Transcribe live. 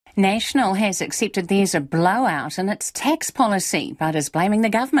National has accepted there's a blowout in its tax policy, but is blaming the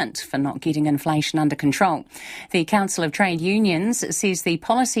government for not getting inflation under control. The Council of Trade Unions says the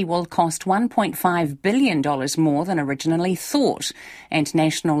policy will cost $1.5 billion more than originally thought, and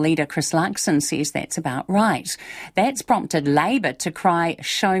National leader Chris Luxon says that's about right. That's prompted Labour to cry,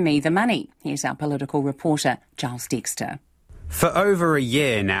 "Show me the money." Here's our political reporter, Giles Dexter. For over a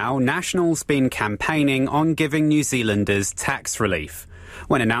year now, National's been campaigning on giving New Zealanders tax relief.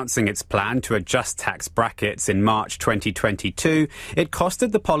 When announcing its plan to adjust tax brackets in March 2022, it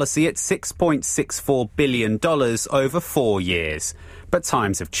costed the policy at $6.64 billion over 4 years. But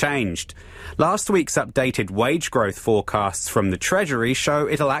times have changed. Last week's updated wage growth forecasts from the Treasury show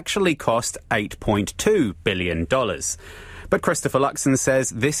it'll actually cost $8.2 billion. But Christopher Luxon says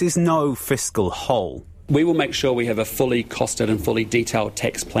this is no fiscal hole. We will make sure we have a fully costed and fully detailed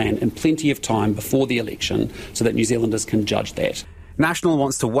tax plan in plenty of time before the election so that New Zealanders can judge that. National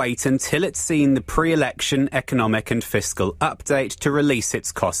wants to wait until it's seen the pre-election economic and fiscal update to release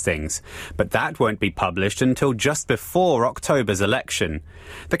its costings. But that won't be published until just before October's election.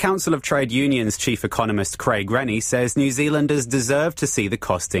 The Council of Trade Unions chief economist Craig Rennie says New Zealanders deserve to see the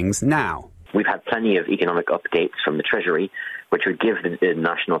costings now. We've had plenty of economic updates from the Treasury, which would give the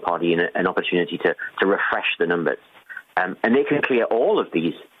National Party an opportunity to refresh the numbers. And they can clear all of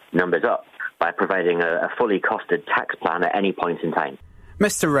these numbers up by providing a fully costed tax plan at any point in time.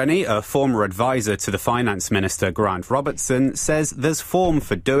 Mr Rennie, a former advisor to the Finance Minister Grant Robertson, says there's form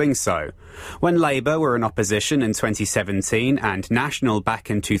for doing so. When Labour were in opposition in 2017 and National back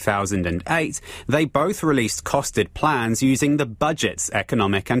in 2008, they both released costed plans using the budget's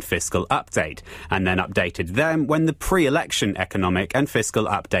economic and fiscal update, and then updated them when the pre-election economic and fiscal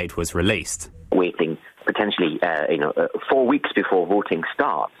update was released. Waiting potentially 4 weeks before voting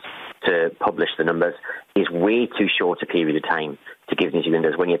starts to publish the numbers is way too short a period of time to give New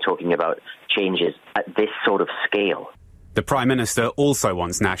Zealanders when you're talking about changes at this sort of scale. The Prime Minister also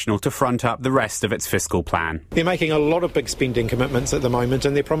wants National to front up the rest of its fiscal plan. They're making a lot of big spending commitments at the moment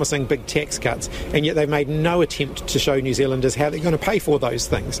and they're promising big tax cuts, and yet they've made no attempt to show New Zealanders how they're going to pay for those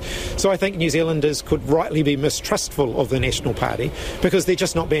things. So I think New Zealanders could rightly be mistrustful of the National Party because they're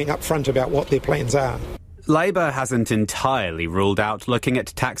just not being upfront about what their plans are. Labour hasn't entirely ruled out looking at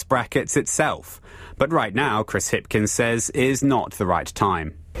tax brackets itself, but right now, Chris Hipkins says, is not the right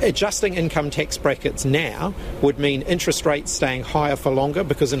time. Adjusting income tax brackets now would mean interest rates staying higher for longer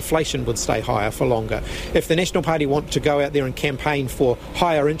because inflation would stay higher for longer. If the National Party want to go out there and campaign for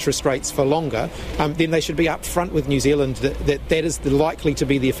higher interest rates for longer, then they should be upfront with New Zealand that is likely to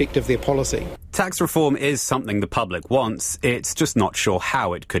be the effect of their policy. Tax reform is something the public wants. It's just not sure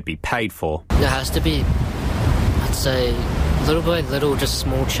how it could be paid for. There has to be, I'd say, little by little, just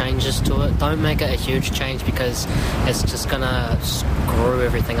small changes to it. Don't make it a huge change because it's just going to screw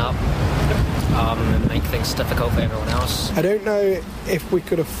everything up and make things difficult for everyone else. I don't know if we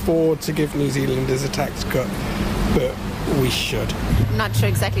could afford to give New Zealanders a tax cut, but we should. I'm not sure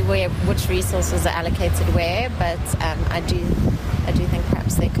exactly which resources are allocated where, but I do think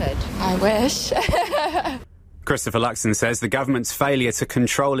perhaps they could. I wish. Christopher Luxon says the government's failure to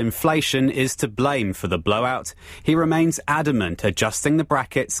control inflation is to blame for the blowout. He remains adamant adjusting the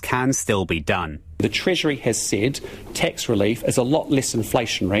brackets can still be done. The Treasury has said tax relief is a lot less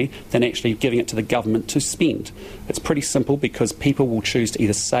inflationary than actually giving it to the government to spend. It's pretty simple because people will choose to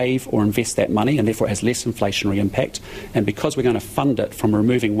either save or invest that money, and therefore it has less inflationary impact. And because we're going to fund it from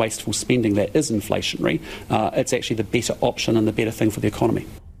removing wasteful spending that is inflationary, it's actually the better option and the better thing for the economy.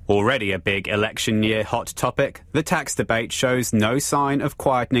 Already a big election year hot topic, the tax debate shows no sign of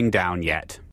quietening down yet.